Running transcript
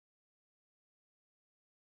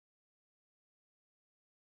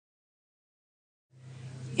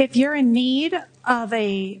If you're in need of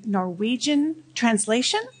a Norwegian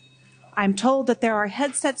translation, I'm told that there are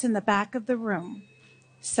headsets in the back of the room.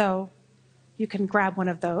 So you can grab one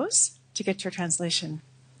of those to get your translation.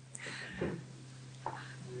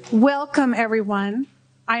 Welcome, everyone.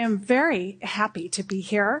 I am very happy to be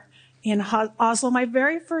here in Oslo, my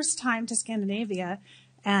very first time to Scandinavia,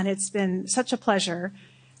 and it's been such a pleasure.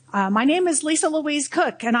 My name is Lisa Louise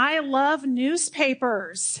Cook, and I love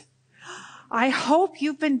newspapers. I hope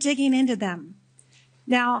you've been digging into them.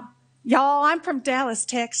 Now, y'all, I'm from Dallas,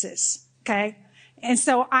 Texas, okay? And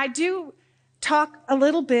so I do talk a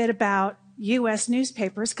little bit about U.S.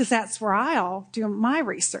 newspapers because that's where I'll do my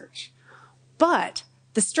research. But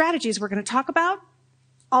the strategies we're going to talk about,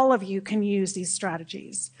 all of you can use these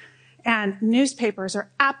strategies. And newspapers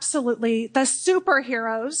are absolutely the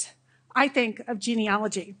superheroes, I think, of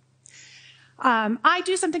genealogy. I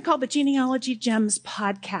do something called the Genealogy Gems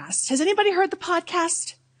podcast. Has anybody heard the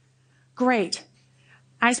podcast? Great.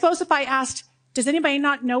 I suppose if I asked, does anybody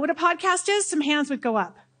not know what a podcast is? Some hands would go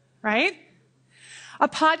up, right? A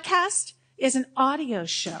podcast is an audio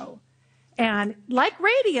show. And like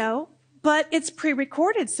radio, but it's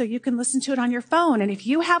pre-recorded so you can listen to it on your phone. And if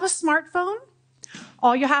you have a smartphone,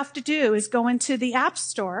 all you have to do is go into the App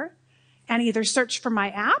Store and either search for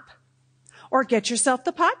my app or get yourself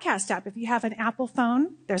the podcast app. If you have an Apple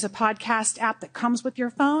phone, there's a podcast app that comes with your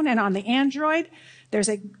phone. And on the Android, there's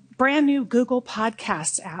a brand new Google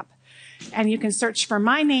Podcasts app. And you can search for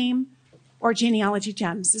my name or Genealogy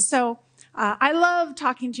Gems. So I love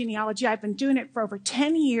talking genealogy. I've been doing it for over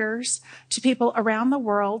 10 years to people around the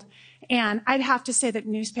world. And I'd have to say that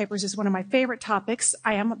newspapers is one of my favorite topics.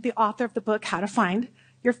 I am the author of the book, How to Find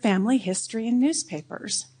Your Family History in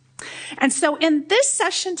Newspapers. And so in this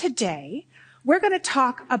session today, we're going to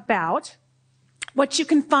talk about what you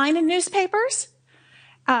can find in newspapers,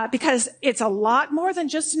 because it's a lot more than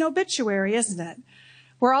just an obituary, isn't it?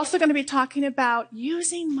 We're also going to be talking about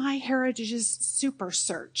using MyHeritage's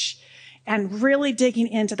SuperSearch and really digging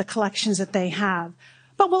into the collections that they have.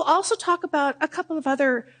 But we'll also talk about a couple of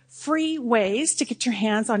other free ways to get your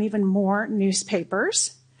hands on even more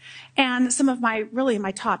newspapers and some of my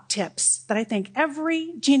top tips that I think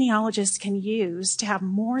every genealogist can use to have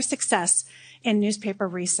more success in newspaper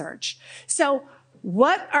research. So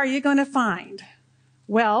what are you going to find?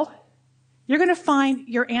 Well, you're going to find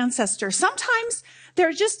your ancestors. Sometimes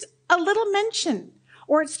they're just a little mention,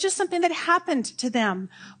 or it's just something that happened to them.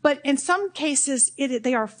 But in some cases,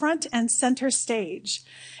 they are front and center stage.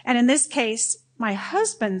 And in this case, my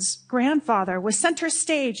husband's grandfather was center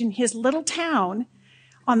stage in his little town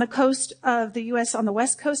on the coast of the U.S., on the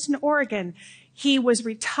West Coast in Oregon. He was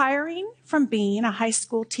retiring from being a high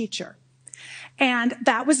school teacher. And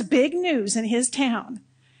that was big news in his town.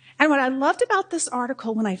 And what I loved about this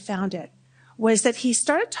article when I found it was that he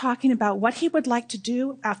started talking about what he would like to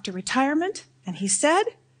do after retirement. And he said,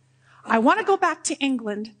 I want to go back to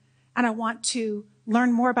England and I want to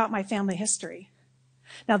learn more about my family history.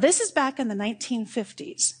 Now, this is back in the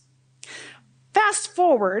 1950s. Fast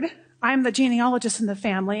forward, I'm the genealogist in the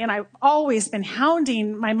family, and I've always been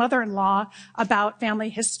hounding my mother-in-law about family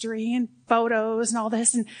history and photos and all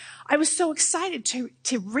this. And I was so excited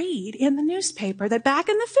to read in the newspaper that back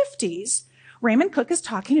in the 50s, Raymond Cook is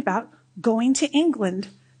talking about going to England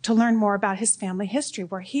to learn more about his family history,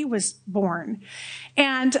 where he was born.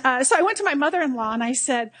 And so I went to my mother-in-law and I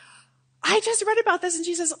said, I just read about this. And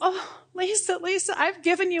she says, oh, Lisa, I've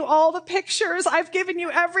given you all the pictures. I've given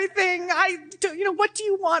you everything. What do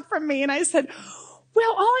you want from me? And I said,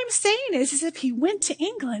 well, all I'm saying is if he went to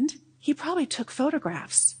England, he probably took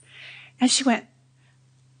photographs. And she went,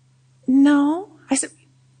 no. I said,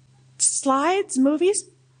 slides, movies?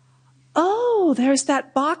 Oh, there's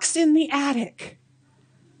that box in the attic.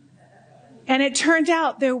 And it turned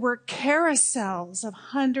out there were carousels of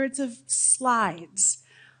hundreds of slides,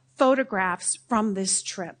 photographs from this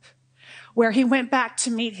trip, where he went back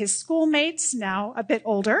to meet his schoolmates, now a bit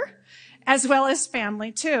older, as well as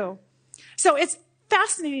family too. So it's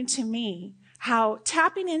fascinating to me how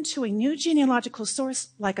tapping into a new genealogical source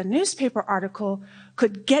like a newspaper article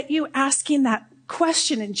could get you asking that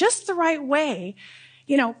question in just the right way.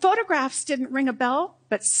 Photographs didn't ring a bell,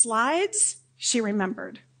 but slides, she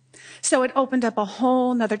remembered. So it opened up a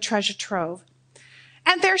whole nother treasure trove.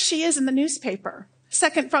 And there she is in the newspaper,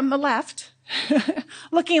 second from the left,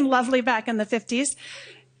 looking lovely back in the 50s,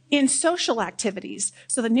 in social activities.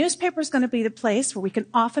 So the newspaper is going to be the place where we can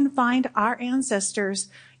often find our ancestors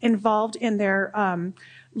involved in their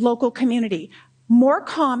local community. More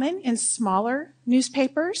common in smaller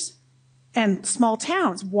newspapers and small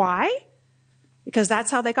towns. Why? Because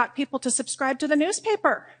that's how they got people to subscribe to the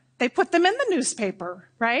newspaper. They put them in the newspaper,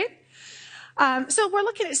 right? So we're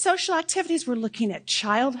looking at social activities. We're looking at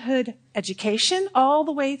childhood education all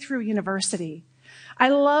the way through university. I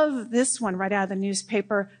love this one right out of the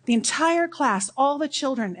newspaper. The entire class, all the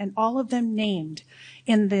children, and all of them named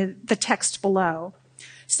in the text below.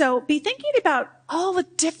 So be thinking about all the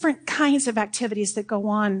different kinds of activities that go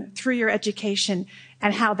on through your education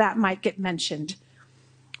and how that might get mentioned.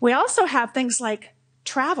 We also have things like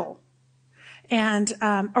travel and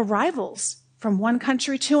arrivals from one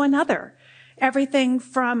country to another. Everything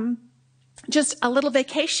from just a little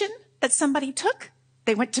vacation that somebody took.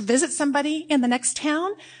 They went to visit somebody in the next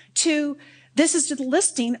town to this is the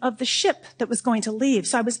listing of the ship that was going to leave.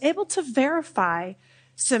 So I was able to verify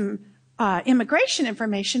some immigration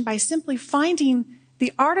information by simply finding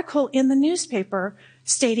the article in the newspaper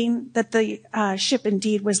stating that the ship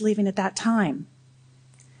indeed was leaving at that time.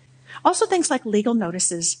 Also things like legal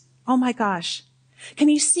notices. Oh my gosh. Can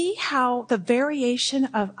you see how the variation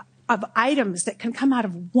of items that can come out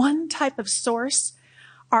of one type of source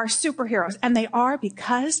are superheroes? And they are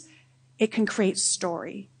because it can create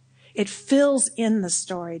story. It fills in the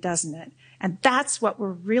story, doesn't it? And that's what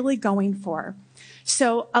we're really going for.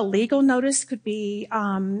 So a legal notice could be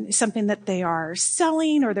something that they are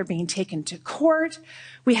selling or they're being taken to court.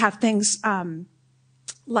 We have things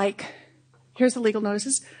like, here's the legal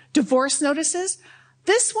notices, divorce notices.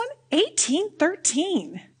 This one,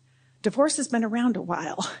 1813. Divorce has been around a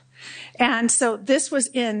while. And so this was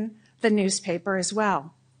in the newspaper as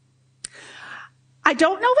well. I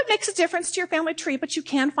don't know if it makes a difference to your family tree, but you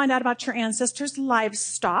can find out about your ancestors'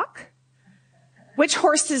 livestock, which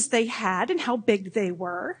horses they had and how big they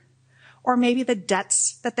were, or maybe the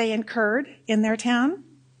debts that they incurred in their town.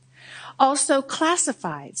 Also,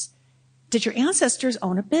 classifieds. Did your ancestors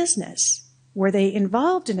own a business? Were they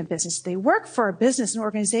involved in a business? Did they work for a business and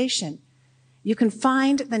organization? You can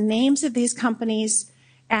find the names of these companies,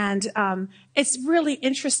 and it's really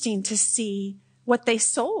interesting to see what they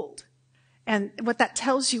sold and what that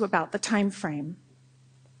tells you about the time frame.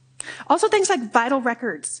 Also, things like vital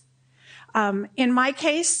records. In my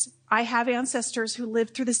case, I have ancestors who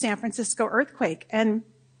lived through the San Francisco earthquake, and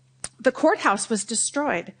the courthouse was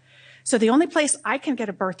destroyed. So the only place I can get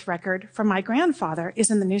a birth record from my grandfather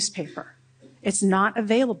is in the newspaper. It's not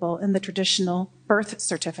available in the traditional birth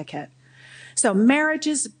certificate. So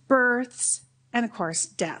marriages, births, and of course,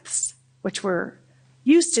 deaths, which we're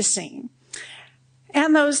used to seeing.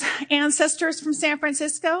 And those ancestors from San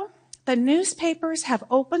Francisco, the newspapers have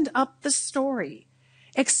opened up the story.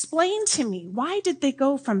 Explain to me, why did they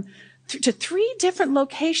go to 3 different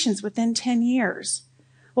locations within 10 years?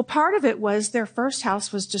 Well, part of it was their first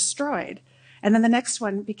house was destroyed. And then the next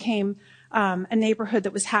one became a neighborhood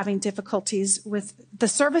that was having difficulties with the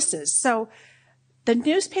services. So the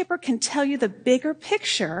newspaper can tell you the bigger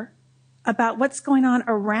picture about what's going on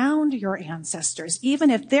around your ancestors,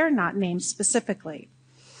 even if they're not named specifically.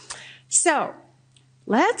 So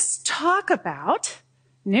let's talk about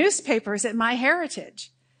newspapers at MyHeritage,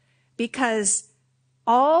 because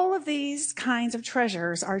all of these kinds of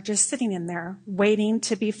treasures are just sitting in there waiting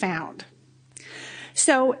to be found.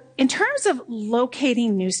 So in terms of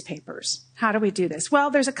locating newspapers, how do we do this?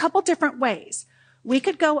 Well, there's a couple different ways. We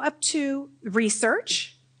could go up to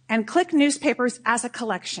research and click newspapers as a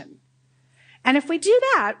collection. And if we do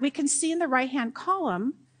that, we can see in the right-hand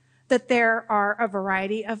column that there are a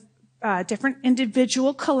variety of different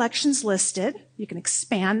individual collections listed. You can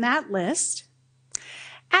expand that list.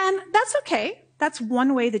 And that's okay. That's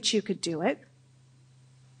one way that you could do it.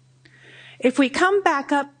 If we come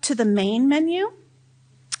back up to the main menu,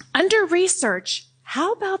 under research,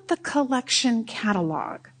 how about the collection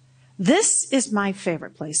catalog? This is my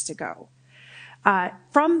favorite place to go.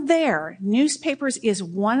 From there, newspapers is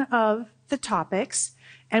one of the topics.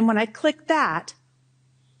 And when I click that,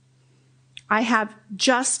 I have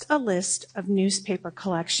just a list of newspaper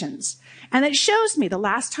collections. And it shows me the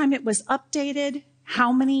last time it was updated,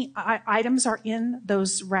 how many items are in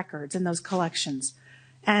those records, in those collections.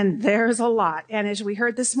 And there's a lot. And as we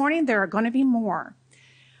heard this morning, there are going to be more.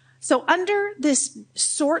 So under this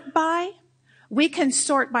sort by, we can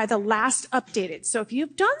sort by the last updated. So if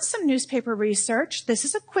you've done some newspaper research, this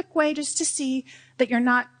is a quick way just to see that you're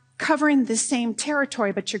not covering the same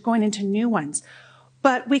territory, but you're going into new ones.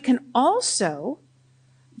 But we can also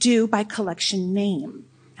do by collection name.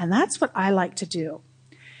 And that's what I like to do.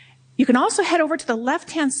 You can also head over to the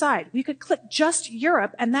left-hand side. You could click just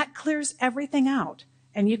Europe, and that clears everything out.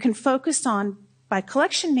 And you can focus on by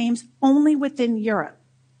collection names only within Europe.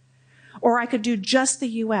 Or I could do just the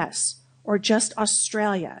US or just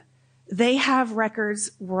Australia. They have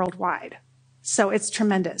records worldwide. So it's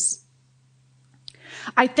tremendous.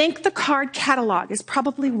 I think the card catalog is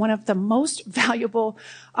probably one of the most valuable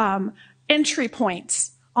entry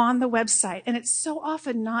points on the website, and it's so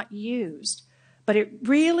often not used, but it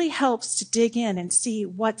really helps to dig in and see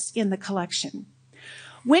what's in the collection.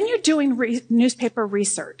 When you're doing newspaper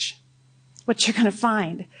research, what you're going to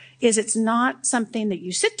find is it's not something that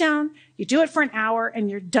you sit down, you do it for an hour, and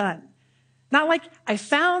you're done. Not like, I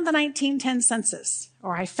found the 1910 census,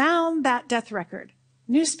 or I found that death record.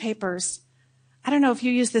 Newspapers, I don't know if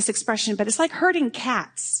you use this expression, but it's like herding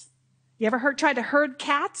cats. You ever try to herd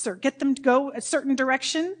cats or get them to go a certain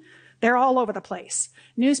direction? They're all over the place.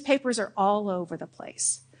 Newspapers are all over the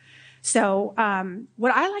place. So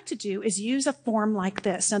what I like to do is use a form like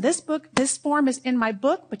this. Now this form is in my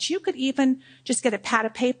book, but you could even just get a pad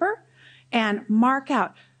of paper and mark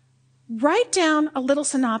out. Write down a little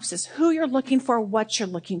synopsis, who you're looking for, what you're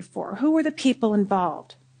looking for, who are the people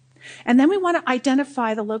involved. And then we want to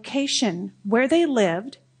identify the location where they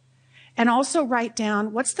lived and also write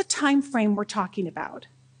down what's the time frame we're talking about.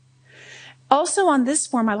 Also on this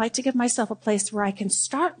form, I like to give myself a place where I can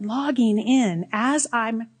start logging in as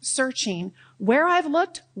I'm searching where I've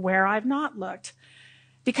looked, where I've not looked.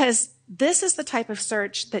 Because this is the type of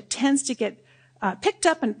search that tends to get picked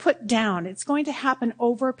up and put down. It's going to happen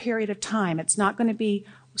over a period of time. It's not going to be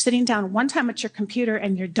sitting down one time at your computer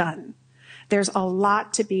and you're done. There's a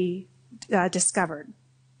lot to be discovered.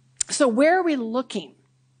 So where are we looking?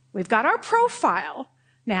 We've got our profile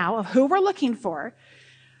now of who we're looking for.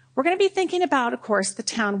 We're going to be thinking about, of course, the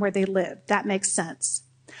town where they live. That makes sense.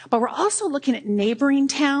 But we're also looking at neighboring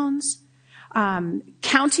towns,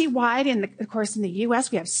 county-wide. And of course, in the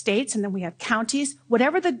U.S., we have states and then we have counties.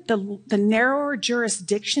 Whatever the narrower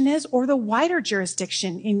jurisdiction is or the wider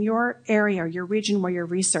jurisdiction in your area or your region where you're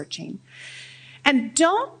researching. And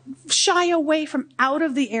don't shy away from out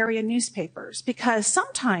of the area newspapers, because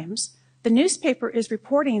sometimes the newspaper is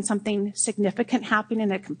reporting something significant happening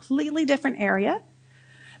in a completely different area.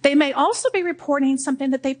 They may also be reporting something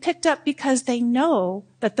that they picked up because they know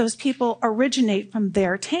that those people originate from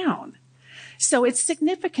their town. So it's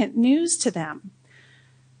significant news to them.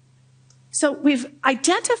 So we've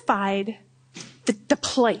identified the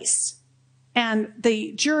place and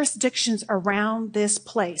the jurisdictions around this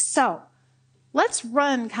place. So let's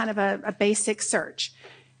run kind of a basic search.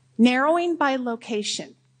 Narrowing by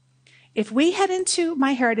location. If we head into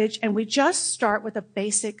MyHeritage and we just start with a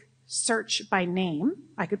basic search by name,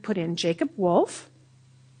 I could put in Jacob Wolf.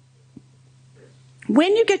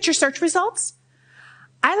 When you get your search results,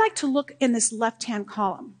 I like to look in this left-hand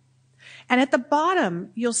column. And at the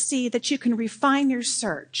bottom, you'll see that you can refine your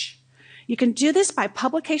search. You can do this by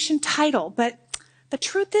publication title, but the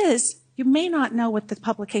truth is, you may not know what the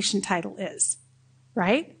publication title is,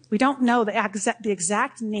 right? We don't know the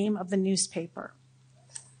exact name of the newspaper.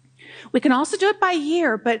 We can also do it by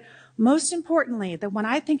year, but most importantly, the one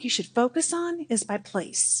I think you should focus on is by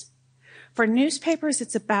place. For newspapers,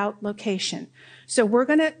 it's about location. So we're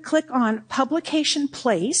going to click on publication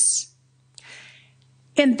place.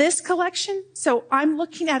 In this collection, so I'm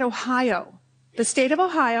looking at Ohio, the state of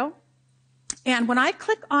Ohio. And when I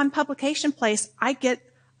click on publication place, I get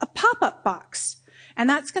a pop-up box. And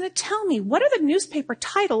that's going to tell me what are the newspaper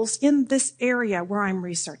titles in this area where I'm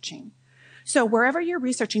researching. So wherever you're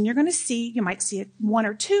researching, you're going to see, you might see one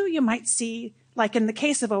or two, you might see, like in the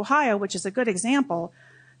case of Ohio, which is a good example,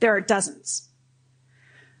 there are dozens.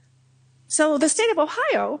 So the state of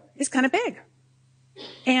Ohio is kind of big.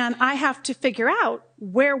 And I have to figure out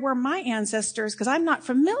where were my ancestors, because I'm not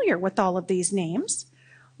familiar with all of these names.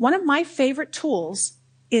 One of my favorite tools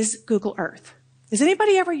is Google Earth. Has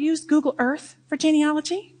anybody ever used Google Earth for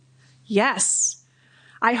genealogy? Yes.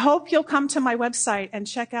 I hope you'll come to my website and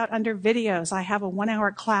check out under videos. I have a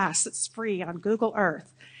 1-hour class that's free on Google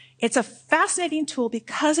Earth. It's a fascinating tool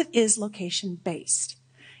because it is location-based.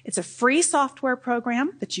 It's a free software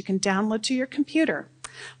program that you can download to your computer.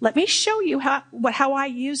 Let me show you how I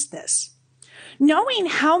use this. Knowing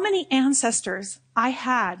how many ancestors I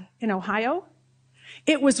had in Ohio,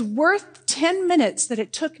 it was worth 10 minutes that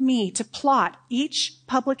it took me to plot each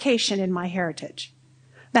publication in MyHeritage.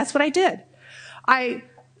 That's what I did. I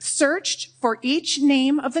searched for each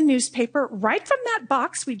name of the newspaper right from that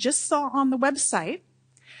box we just saw on the website,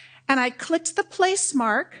 and I clicked the place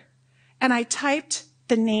mark, and I typed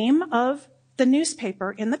the name of the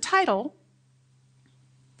newspaper in the title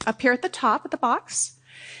up here at the top of the box.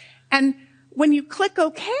 And when you click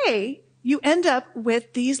OK, you end up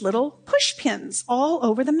with these little push pins all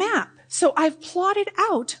over the map. So I've plotted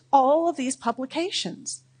out all of these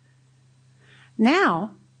publications.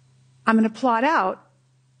 Now, I'm going to plot out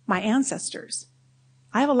my ancestors.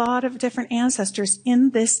 I have a lot of different ancestors in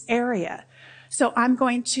this area. So I'm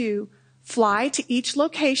going to fly to each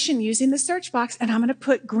location using the search box, and I'm going to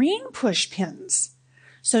put green push pins.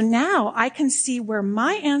 So now I can see where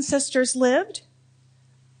my ancestors lived,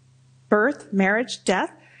 birth, marriage,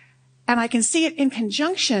 death, and I can see it in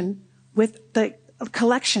conjunction with the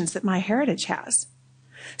collections that MyHeritage has.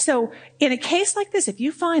 So in a case like this, if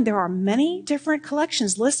you find there are many different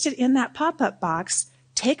collections listed in that pop-up box,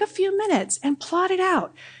 take a few minutes and plot it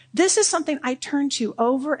out. This is something I turn to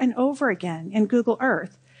over and over again in Google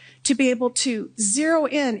Earth to be able to zero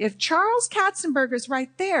in. If Charles Katzenberg is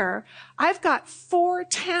right there, I've got 4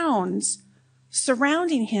 towns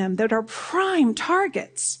surrounding him that are prime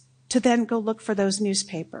targets to then go look for those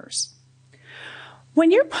newspapers.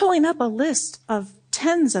 When you're pulling up a list of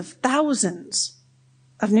tens of thousands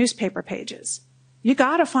of newspaper pages, you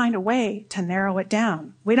got to find a way to narrow it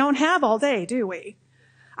down. We don't have all day, do we?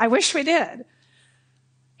 I wish we did.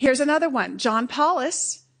 Here's another one, John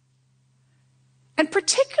Paulus. And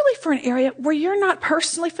particularly for an area where you're not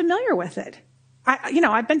personally familiar with it.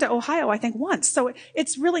 I've been to Ohio, I think, once. So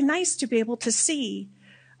it's really nice to be able to see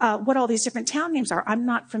what all these different town names are I'm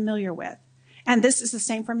not familiar with. And this is the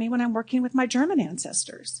same for me when I'm working with my German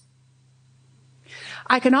ancestors.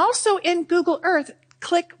 I can also, in Google Earth,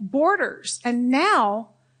 click borders. And now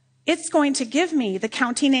it's going to give me the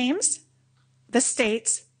county names, the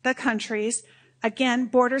states, the countries. Again,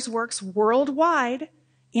 Borders works worldwide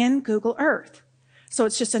in Google Earth. So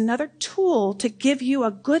it's just another tool to give you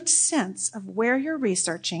a good sense of where you're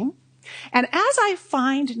researching. And as I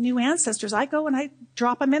find new ancestors, I go and I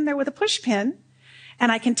drop them in there with a push pin,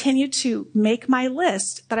 and I continue to make my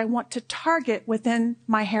list that I want to target within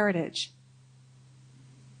MyHeritage.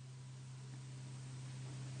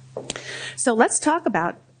 So let's talk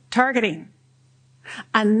about targeting.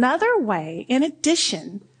 Another way, in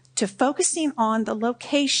addition to focusing on the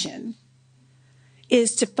location,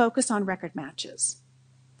 is to focus on record matches.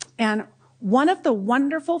 And one of the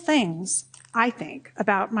wonderful things, I think,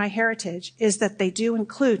 about MyHeritage is that they do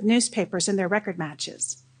include newspapers in their record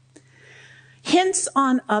matches. Hints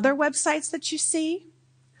on other websites that you see,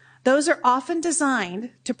 those are often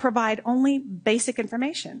designed to provide only basic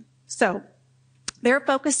information. So they're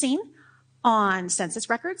focusing on census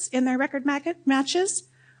records in their record matches,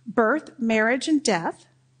 birth, marriage, and death,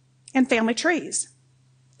 and family trees.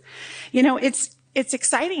 You know, it's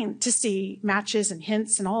exciting to see matches and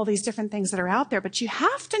hints and all these different things that are out there, but you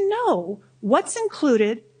have to know what's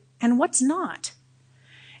included and what's not.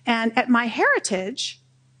 And at MyHeritage,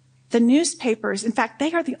 the newspapers, in fact,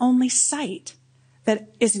 they are the only site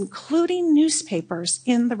that is including newspapers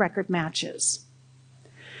in the record matches.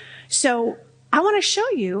 So I want to show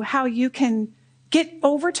you how you can get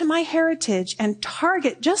over to MyHeritage and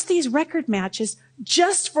target just these record matches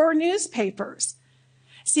just for newspapers.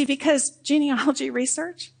 See, because genealogy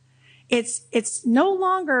research, it's no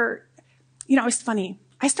longer, it's funny.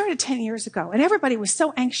 I started 10 years ago, and everybody was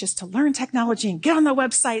so anxious to learn technology and get on the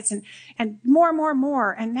websites and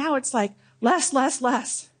more. And now it's like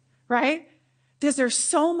less, right? There's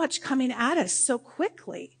so much coming at us so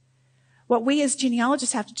quickly. What we as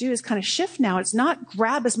genealogists have to do is kind of shift now. It's not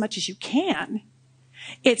grab as much as you can.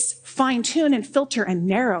 It's fine tune and filter and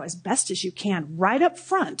narrow as best as you can right up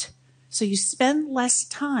front, so you spend less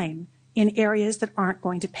time in areas that aren't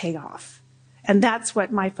going to pay off. And that's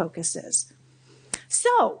what my focus is.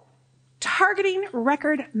 So, targeting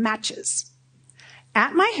record matches.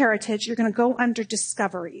 At MyHeritage, you're going to go under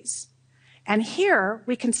Discoveries. And here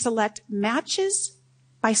we can select Matches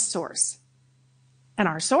by Source. And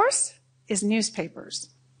our source is newspapers.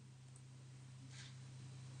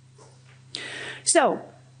 So,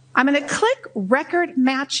 I'm going to click Record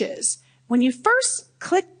Matches. When you first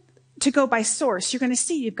click to go by source, you're going to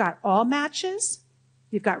see you've got all matches,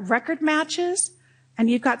 you've got record matches, and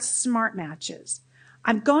you've got smart matches.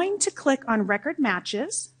 I'm going to click on record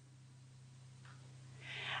matches,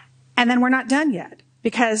 and then we're not done yet,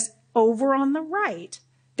 because over on the right,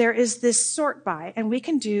 there is this sort by, and we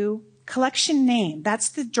can do collection name. That's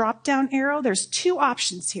the drop-down arrow. There's 2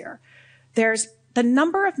 options here. There's the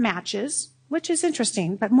number of matches, which is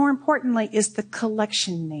interesting, but more importantly is the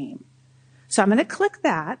collection name. So I'm going to click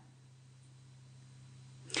that.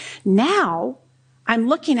 Now, I'm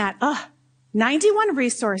looking at 91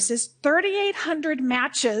 resources, 3,800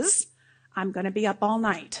 matches. I'm going to be up all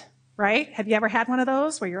night, right? Have you ever had one of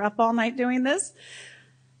those where you're up all night doing this?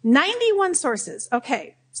 91 sources.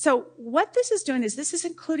 Okay, so what this is doing is this is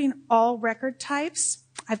including all record types.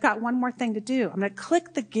 I've got one more thing to do. I'm going to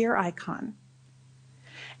click the gear icon.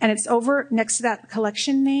 And it's over next to that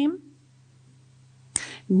collection name.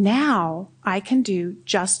 Now I can do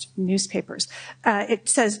just newspapers. It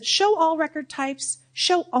says show all record types.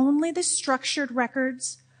 show only the structured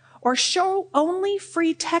records or show only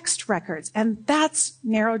free text records. And that's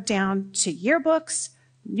narrowed down to yearbooks,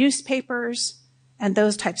 newspapers, and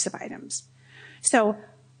those types of items. So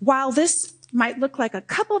while this might look like a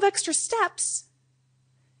couple of extra steps,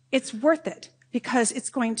 it's worth it because it's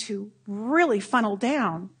going to really funnel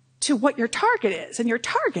down to what your target is. And your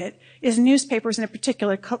target is newspapers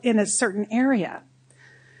in a certain area.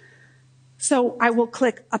 So I will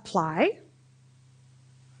click Apply.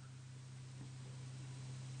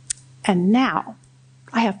 And now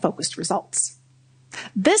I have focused results.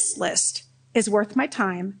 This list is worth my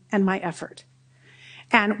time and my effort.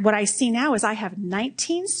 And what I see now is I have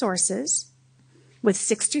 19 sources with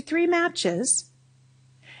 63 matches,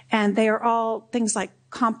 and they are all things like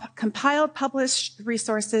compiled, published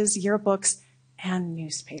resources, yearbooks, and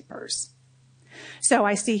newspapers. So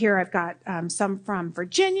I see here I've got some from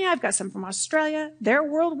Virginia, I've got some from Australia. They're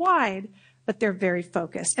worldwide, but they're very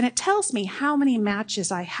focused. And it tells me how many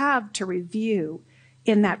matches I have to review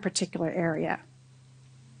in that particular area.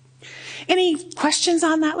 Any questions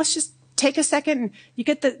on that? Let's just take a second. And you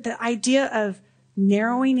get the idea of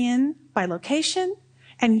narrowing in by location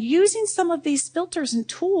and using some of these filters and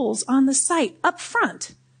tools on the site up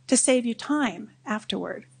front to save you time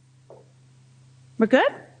afterward. We're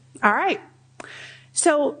good? All right.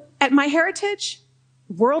 So at MyHeritage,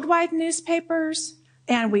 worldwide newspapers,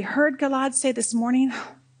 and we heard Gilad say this morning,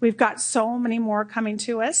 we've got so many more coming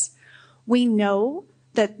to us. We know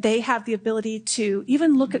that they have the ability to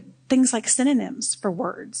even look at things like synonyms for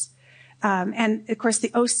words. And of course, the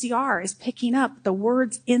OCR is picking up the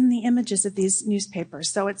words in the images of these newspapers.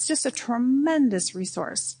 So it's just a tremendous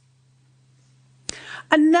resource.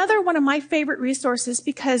 Another one of my favorite resources,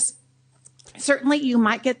 because certainly you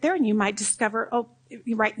might get there and you might discover, oh,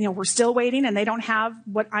 right, we're still waiting and they don't have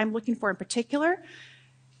what I'm looking for in particular,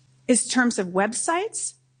 is in terms of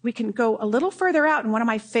websites. We can go a little further out, and one of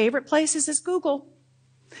my favorite places is Google,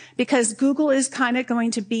 because Google is kind of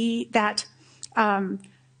going to be that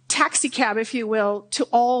taxi cab, if you will, to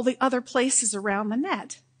all the other places around the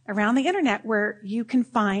net, around the internet, where you can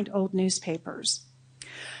find old newspapers.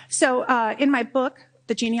 So in my book,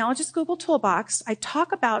 The Genealogist Google Toolbox, I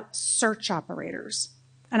talk about search operators,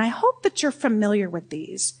 and I hope that you're familiar with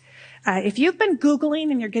these. If you've been Googling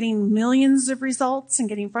and you're getting millions of results and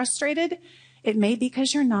getting frustrated, it may be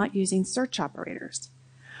because you're not using search operators.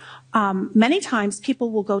 Many times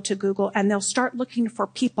people will go to Google and they'll start looking for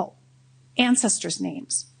people, ancestors'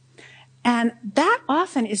 names. And that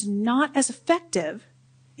often is not as effective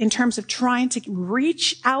in terms of trying to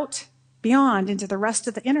reach out beyond into the rest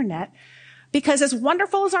of the internet, because as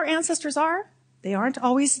wonderful as our ancestors are, they aren't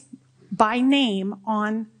always by name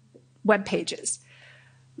on web pages.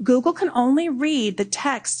 Google can only read the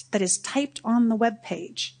text that is typed on the web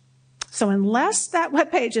page. So unless that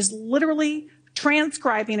web page is literally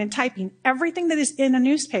transcribing and typing everything that is in a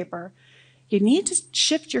newspaper, you need to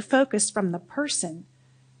shift your focus from the person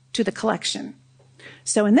to the collection.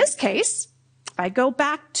 So in this case, if I go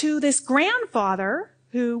back to this grandfather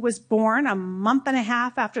who was born a month and a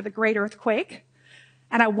half after the great earthquake,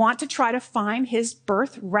 and I want to try to find his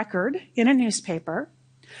birth record in a newspaper,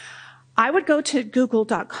 I would go to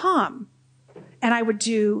google.com and I would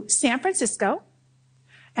do San Francisco,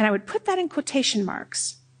 and I would put that in quotation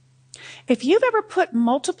marks. If you've ever put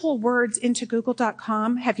multiple words into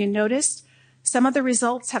google.com, have you noticed some of the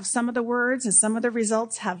results have some of the words and some of the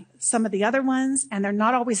results have some of the other ones, and they're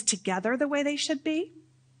not always together the way they should be?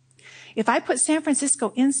 If I put San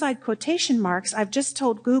Francisco inside quotation marks, I've just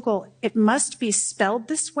told Google it must be spelled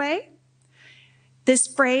this way. This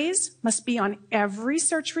phrase must be on every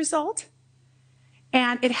search result,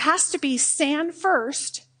 and it has to be San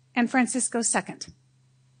first and Francisco second.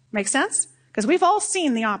 Make sense? Because we've all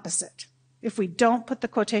seen the opposite if we don't put the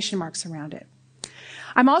quotation marks around it.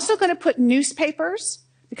 I'm also going to put newspapers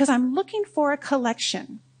because I'm looking for a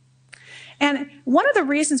collection. And one of the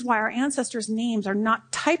reasons why our ancestors' names are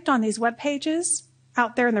not typed on these web pages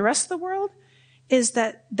out there in the rest of the world is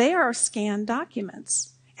that they are scanned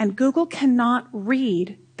documents, and Google cannot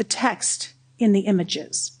read the text in the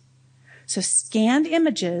images. So scanned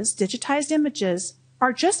images, digitized images,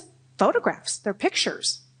 are just photographs. They're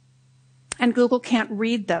pictures. And Google can't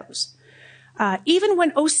read those. Even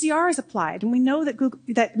when OCR is applied, and we know that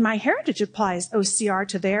that MyHeritage applies OCR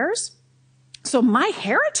to theirs, so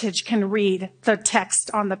MyHeritage can read the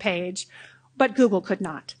text on the page, but Google could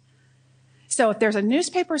not. So if there's a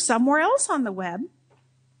newspaper somewhere else on the web,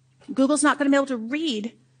 Google's not going to be able to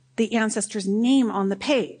read the ancestor's name on the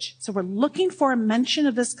page. So we're looking for a mention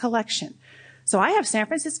of this collection. So I have San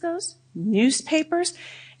Francisco's, newspapers,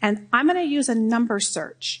 and I'm going to use a number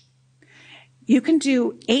search. you can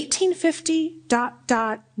do 1850 ...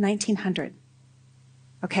 1900.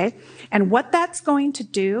 Okay? And what that's going to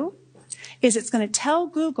do is it's going to tell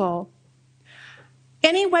Google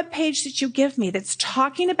any web page that you give me that's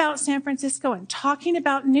talking about San Francisco and talking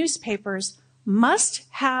about newspapers must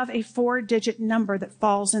have a 4-digit number that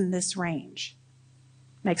falls in this range.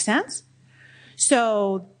 Make sense?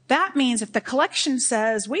 So that means if the collection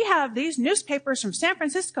says we have these newspapers from San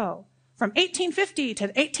Francisco from 1850 to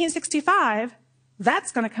 1865,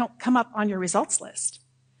 that's going to come up on your results list.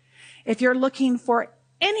 If you're looking for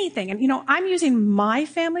anything, and I'm using my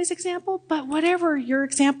family's example, but whatever your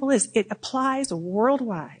example is, it applies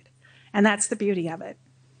worldwide. And that's the beauty of it.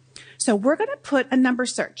 So we're going to put a number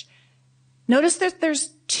search. Notice that there's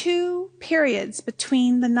 2 periods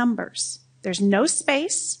between the numbers. There's no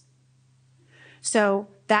space. So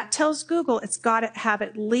that tells Google it's got to have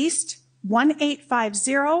at least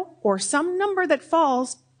 1850 or some number that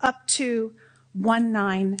falls up to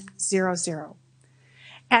 1900.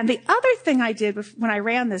 And the other thing I did when I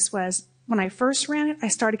ran this was, when I first ran it, I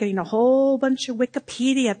started getting a whole bunch of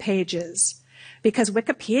Wikipedia pages because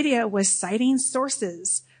Wikipedia was citing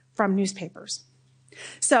sources from newspapers.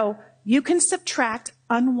 So you can subtract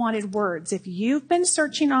unwanted words. If you've been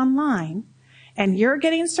searching online and you're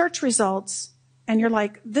getting search results and you're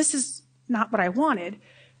like, this is not what I wanted,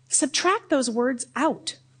 subtract those words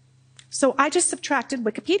out. So I just subtracted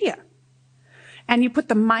Wikipedia. And you put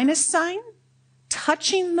the minus sign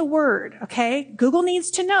touching the word, okay? Google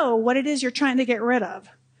needs to know what it is you're trying to get rid of.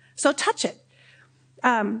 So touch it.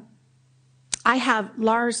 I have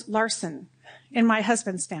Lars Larson in my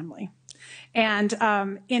husband's family. And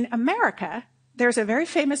in America, there's a very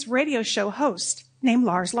famous radio show host named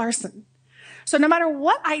Lars Larson. So no matter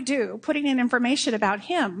what I do, putting in information about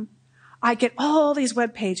him, I get all these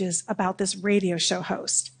web pages about this radio show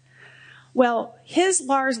host. Well, his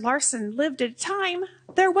Lars Larson lived at a time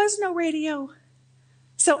there was no radio.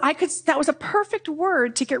 So that was a perfect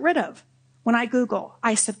word to get rid of. When I Google,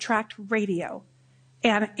 I subtract radio,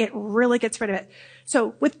 and it really gets rid of it.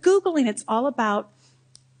 So with Googling, it's all about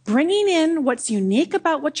bringing in what's unique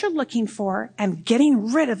about what you're looking for and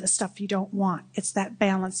getting rid of the stuff you don't want. It's that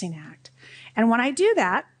balancing act. And when I do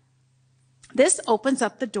that, this opens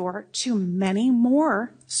up the door to many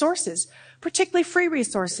more sources, particularly free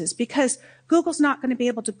resources, because Google's not going to be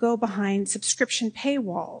able to go behind subscription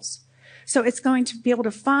paywalls. So it's going to be able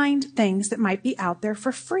to find things that might be out there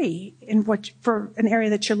for free for an area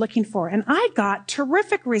that you're looking for. And I got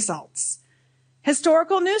terrific results.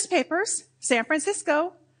 Historical newspapers, San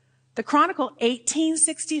Francisco, the Chronicle,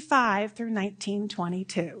 1865 through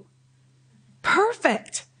 1922.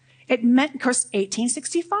 Perfect. It meant, of course,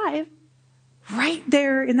 1865, right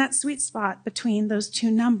there in that sweet spot between those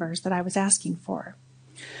 2 numbers that I was asking for.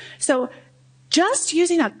 So just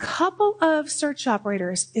using a couple of search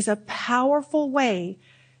operators is a powerful way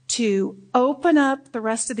to open up the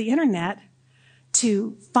rest of the internet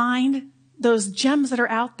to find those gems that are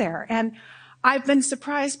out there. And I've been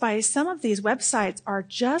surprised by some of these websites are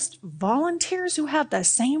just volunteers who have the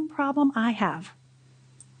same problem I have.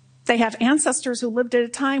 They have ancestors who lived at a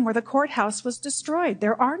time where the courthouse was destroyed.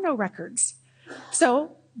 There are no records.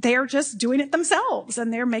 So they're just doing it themselves,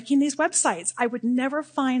 and they're making these websites. I would never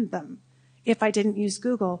find them if I didn't use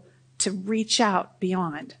Google to reach out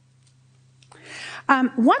beyond.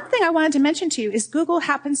 One thing I wanted to mention to you is Google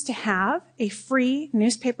happens to have a free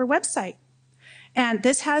newspaper website. And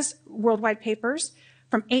this has worldwide papers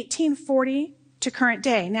from 1840 to current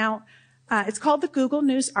day. Now, it's called the Google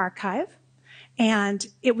News Archive, and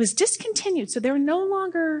it was discontinued. So they're no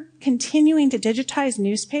longer continuing to digitize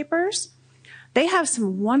newspapers. They have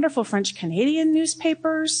some wonderful French-Canadian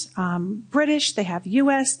newspapers, British, they have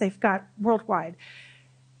US, they've got worldwide.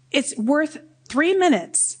 It's worth 3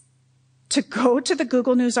 minutes to go to the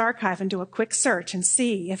Google News Archive and do a quick search and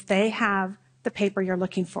see if they have the paper you're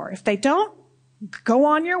looking for. If they don't, go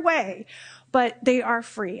on your way. But they are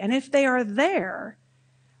free. And if they are there,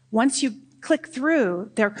 once you click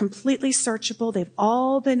through, they're completely searchable. They've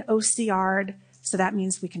all been OCR'd, so that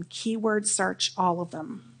means we can keyword search all of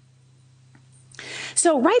them.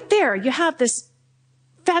 So right there, you have this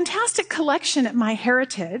fantastic collection at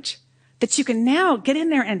MyHeritage that you can now get in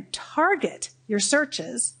there and target your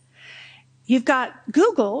searches. You've got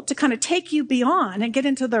Google to kind of take you beyond and get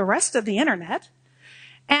into the rest of the internet.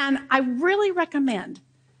 And I really recommend,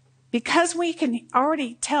 because we can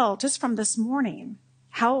already tell just from this morning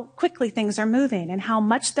how quickly things are moving and how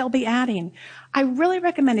much they'll be adding, I really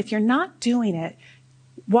recommend, if you're not doing it,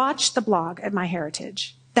 watch the blog at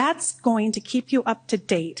MyHeritage. That's going to keep you up to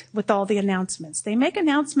date with all the announcements. They make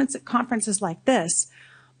announcements at conferences like this,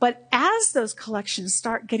 But as those collections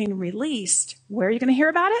start getting released, where are you going to hear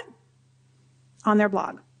about it? On their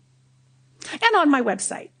blog and on my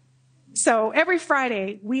website. So every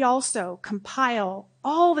Friday, we also compile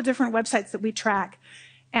all the different websites that we track,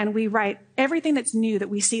 and we write everything that's new that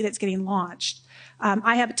we see that's getting launched.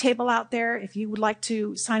 I have a table out there. If you would like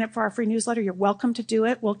to sign up for our free newsletter, you're welcome to do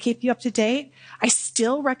it. We'll keep you up to date. I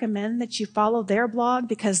still recommend that you follow their blog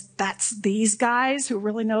because that's these guys who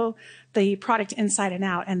really know the product inside and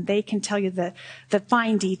out, and they can tell you the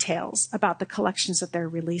fine details about the collections that they're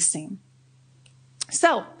releasing.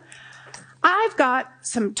 So I've got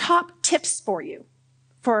some top tips for you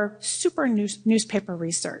for newspaper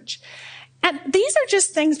research. And these are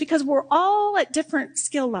just things because we're all at different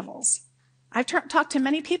skill levels. I've talked to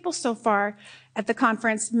many people so far at the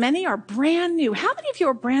conference. Many are brand new. How many of you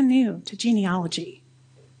are brand new to genealogy?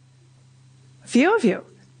 A few of you.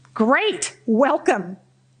 Great. Welcome.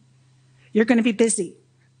 You're going to be busy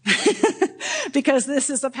because this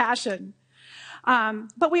is a passion.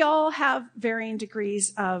 But we all have varying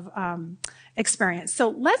degrees of experience. So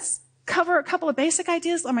let's cover a couple of basic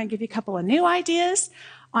ideas. I'm going to give you a couple of new ideas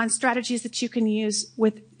on strategies that you can use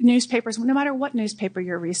with newspapers, no matter what newspaper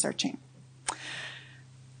you're researching.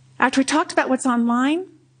 After we talked about what's online,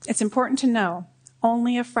 it's important to know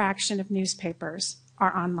only a fraction of newspapers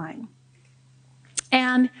are online.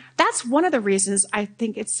 And that's one of the reasons I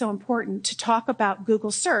think it's so important to talk about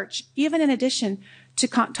Google search, even in addition to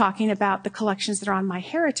talking about the collections that are on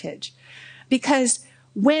MyHeritage. Because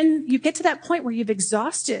when you get to that point where you've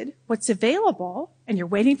exhausted what's available and you're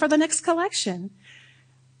waiting for the next collection,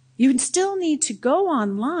 you still need to go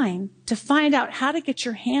online to find out how to get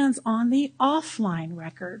your hands on the offline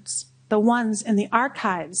records, the ones in the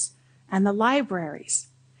archives and the libraries.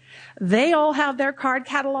 They all have their card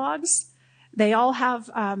catalogs. They all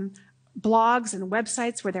have blogs and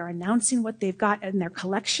websites where they're announcing what they've got in their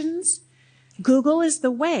collections. Google is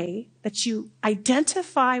the way that you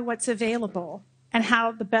identify what's available and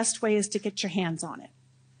how the best way is to get your hands on it.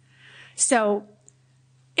 So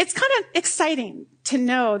it's kind of exciting to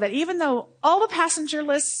know that even though all the passenger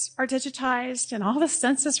lists are digitized and all the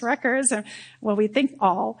census records, and well, we think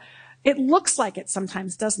all, it looks like it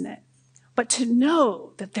sometimes, doesn't it? But to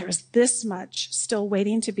know that there's this much still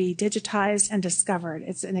waiting to be digitized and discovered,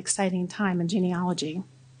 it's an exciting time in genealogy.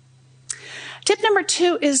 Tip number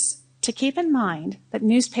 2 is to keep in mind that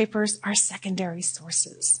newspapers are secondary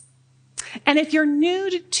sources. And if you're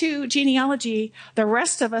new to genealogy, the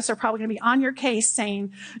rest of us are probably going to be on your case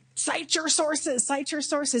saying, cite your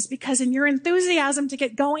sources, because in your enthusiasm to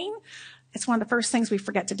get going, it's one of the first things we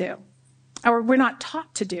forget to do, or we're not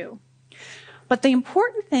taught to do. But the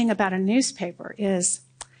important thing about a newspaper is,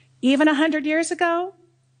 even 100 years ago,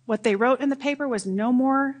 what they wrote in the paper was no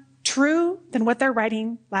more true than what they're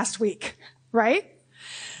writing last week, right?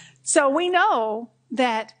 So we know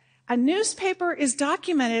that a newspaper is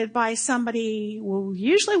documented by somebody, well,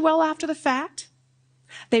 usually well after the fact.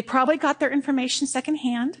 They probably got their information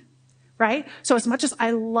secondhand, right? So as much as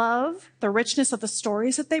I love the richness of the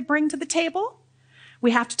stories that they bring to the table,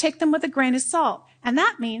 we have to take them with a grain of salt. And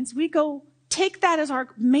that means we go take that as our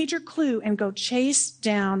major clue and go chase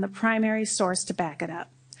down the primary source to back it up.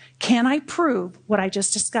 Can I prove what I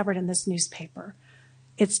just discovered in this newspaper?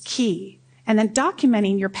 It's key. And then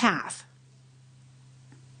documenting your path.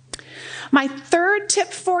 My third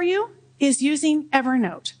tip for you is using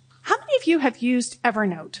Evernote. How many of you have used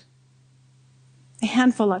Evernote? A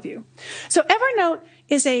handful of you. So Evernote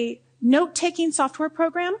is a note-taking software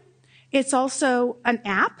program. It's also an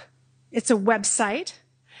app. It's a website.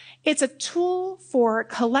 It's a tool for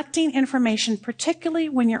collecting information, particularly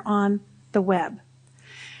when you're on the web.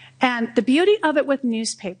 And the beauty of it with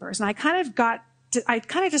newspapers, and I kind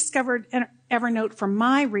of discovered Evernote for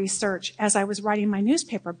my research as I was writing my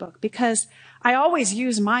newspaper book, because I always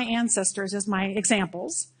use my ancestors as my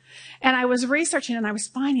examples. And I was researching and I was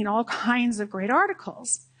finding all kinds of great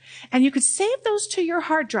articles. And you could save those to your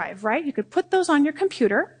hard drive, right? You could put those on your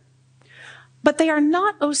computer, but they are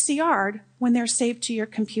not OCR'd when they're saved to your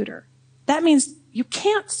computer. That means you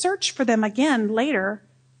can't search for them again later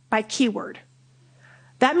by keyword.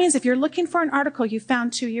 That means if you're looking for an article you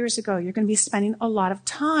found 2 years ago, you're going to be spending a lot of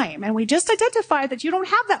time. And we just identified that you don't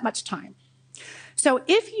have that much time. So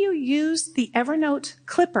if you use the Evernote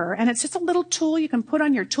Clipper, and it's just a little tool you can put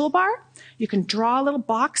on your toolbar, you can draw a little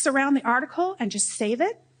box around the article and just save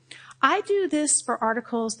it. I do this for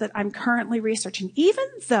articles that I'm currently researching, even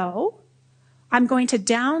though I'm going to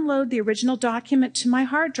download the original document to my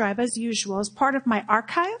hard drive as usual as part of my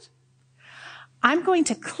archive. I'm going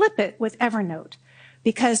to clip it with Evernote,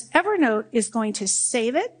 because Evernote is going to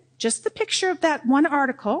save it, just the picture of that one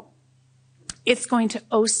article, It's going to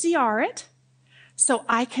OCR it, so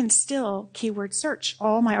I can still keyword search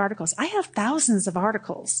all my articles. I have thousands of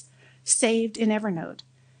articles saved in Evernote,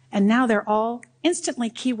 and now they're all instantly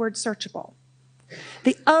keyword searchable.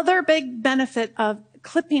 The other big benefit of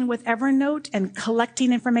clipping with Evernote and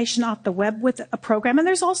collecting information off the web with a program, and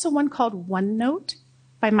there's also one called OneNote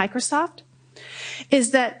by Microsoft,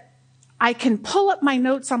 is that I can pull up my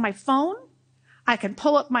notes on my phone, I can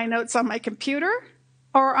pull up my notes on my computer,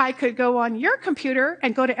 or I could go on your computer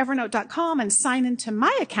and go to evernote.com and sign into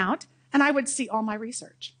my account, and I would see all my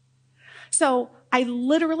research. So I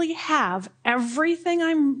literally have everything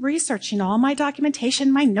I'm researching, all my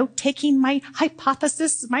documentation, my note-taking, my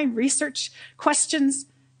hypothesis, my research questions,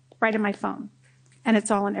 right in my phone. And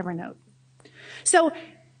it's all in Evernote. So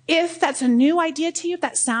if that's a new idea to you, if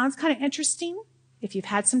that sounds kind of interesting, if you've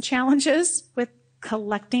had some challenges with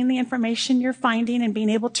collecting the information you're finding and being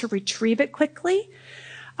able to retrieve it quickly,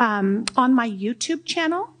 on my YouTube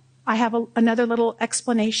channel, I have another little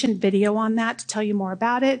explanation video on that to tell you more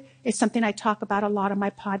about it. It's something I talk about a lot on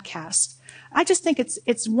my podcast. I just think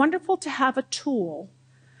it's wonderful to have a tool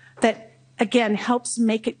that, again, helps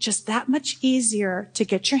make it just that much easier to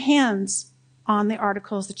get your hands on the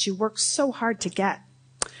articles that you work so hard to get.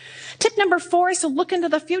 Tip number 4 is to look into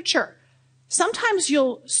the future. Sometimes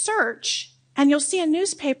you'll search and you'll see a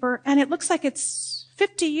newspaper and it looks like it's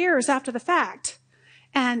 50 years after the fact.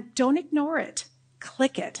 And don't ignore it.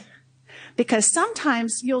 Click it. Because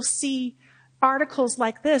sometimes you'll see articles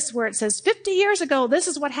like this where it says 50 years ago, this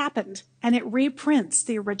is what happened. And it reprints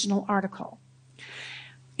the original article.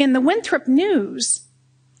 In the Winthrop News,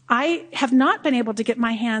 I have not been able to get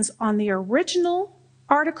my hands on the original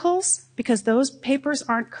articles because those papers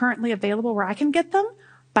aren't currently available where I can get them.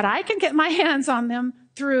 But I can get my hands on them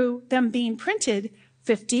through them being printed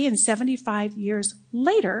 50 and 75 years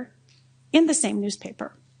later in the same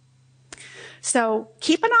newspaper. So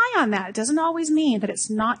keep an eye on that. It doesn't always mean that it's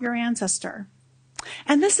not your ancestor.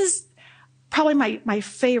 And this is probably my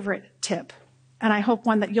favorite tip, and I hope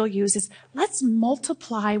one that you'll use, is let's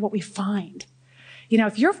multiply what we find. You know,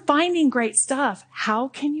 if you're finding great stuff, how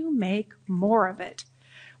can you make more of it?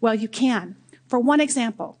 Well, you can. For one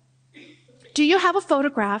example, do you have a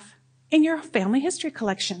photograph in your family history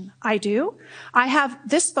collection? I do. I have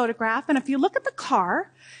this photograph, and if you look at the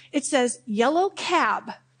car, it says yellow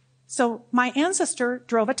cab. So my ancestor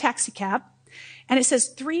drove a taxi cab, and it says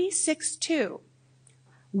 362.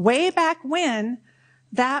 Way back when,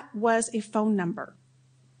 that was a phone number.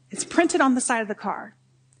 It's printed on the side of the car.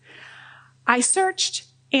 I searched,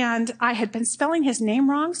 and I had been spelling his name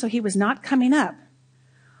wrong, so he was not coming up.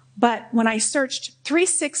 But when I searched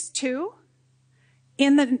 362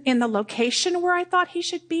 in the location where I thought he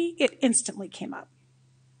should be, it instantly came up.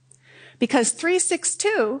 Because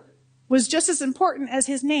 362 was just as important as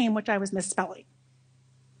his name, which I was misspelling.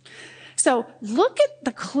 So look at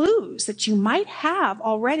the clues that you might have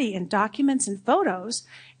already in documents and photos,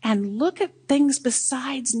 and look at things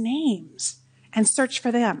besides names and search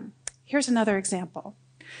for them. Here's another example.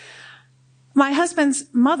 My husband's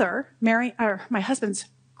mother, my husband's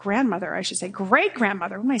grandmother, I should say,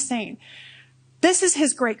 great-grandmother, what am I saying? This is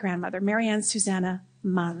his great-grandmother, Mary Ann Susanna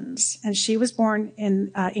Munns, and she was born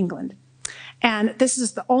in England. And this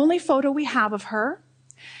is the only photo we have of her.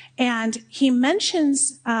 And he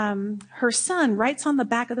mentions her son, writes on the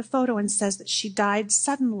back of the photo and says that she died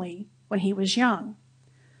suddenly when he was young.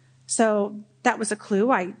 So that was a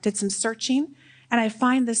clue. I did some searching, and I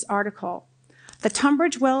find this article, The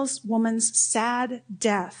Tunbridge Wells Woman's Sad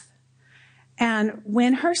Death. And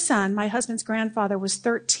when her son, my husband's grandfather, was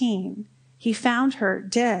 13, he found her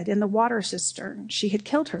dead in the water cistern. She had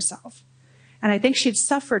killed herself. And I think she'd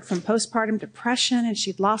suffered from postpartum depression, and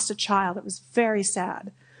she'd lost a child. It was very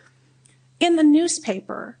sad. In the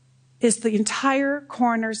newspaper is the entire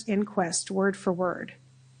coroner's inquest, word for word,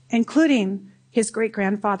 including his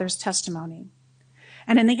great-grandfather's testimony.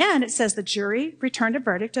 And in the end, it says the jury returned a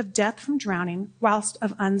verdict of death from drowning whilst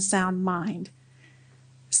of unsound mind.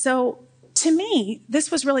 So to me, this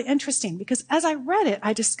was really interesting because as I read it,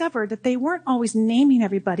 I discovered that they weren't always naming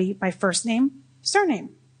everybody by first name,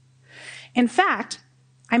 surname. In fact,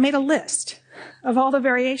 I made a list of all the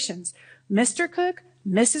variations. Mr. Cook,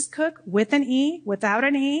 Mrs. Cook, with an E, without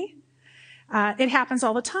an E. It happens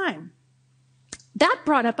all the time. That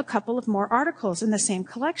brought up a couple of more articles in the same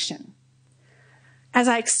collection. As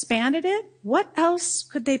I expanded it, what else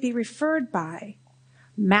could they be referred by?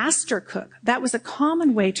 Master Cook. That was a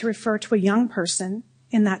common way to refer to a young person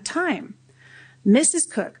in that time. Mrs.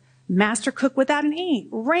 Cook, Master Cook without an E.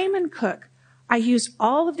 Raymond Cook. I used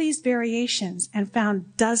all of these variations and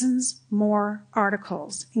found dozens more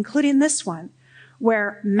articles, including this one,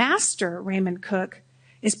 where Master Raymond Cook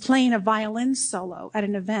is playing a violin solo at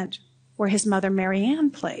an event where his mother Mary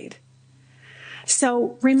Ann played.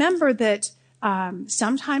 So remember that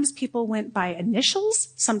sometimes people went by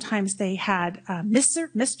initials. Sometimes they had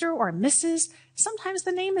Mr. or Mrs. Sometimes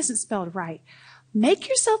the name isn't spelled right. Make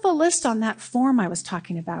yourself a list on that form I was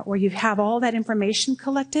talking about where you have all that information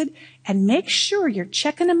collected, and make sure you're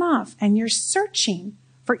checking them off and you're searching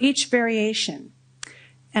for each variation.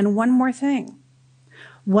 And one more thing.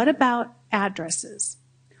 What about addresses?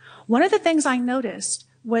 One of the things I noticed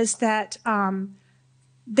was that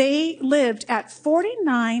they lived at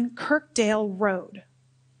 49 Kirkdale Road.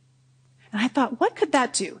 And I thought, what could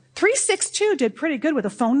that do? 362 did pretty good with a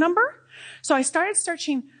phone number. So I started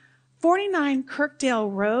searching 49 Kirkdale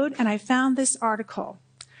Road, and I found this article.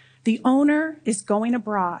 The owner is going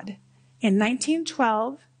abroad. In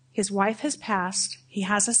 1912, his wife has passed. He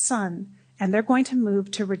has a son, and they're going to move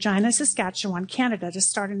to Regina, Saskatchewan, Canada, to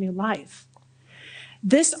start a new life.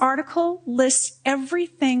 This article lists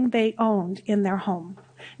everything they owned in their home,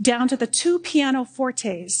 down to the 2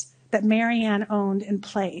 pianofortes that Mary Ann owned and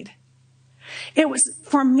played. It was,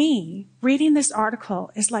 for me, reading this article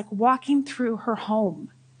is like walking through her home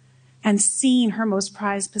and seeing her most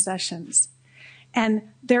prized possessions. And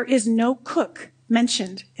there is no cook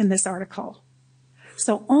mentioned in this article.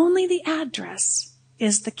 So only the address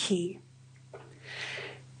is the key.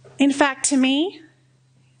 In fact, to me,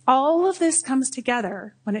 all of this comes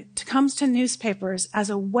together when it comes to newspapers as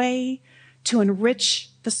a way to enrich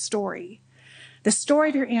the story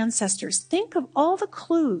of your ancestors. Think of all the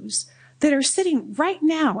clues that are sitting right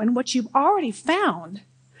now in what you've already found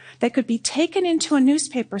that could be taken into a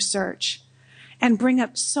newspaper search and bring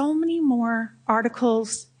up so many more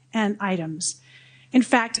articles and items. In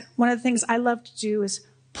fact, one of the things I love to do is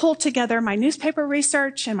pull together my newspaper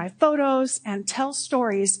research and my photos and tell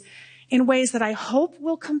stories in ways that I hope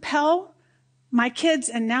will compel my kids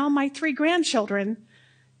and now my 3 grandchildren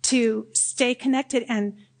to stay connected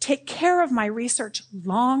and take care of my research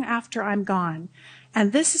long after I'm gone.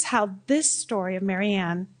 And this is how this story of Mary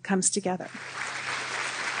Ann comes together.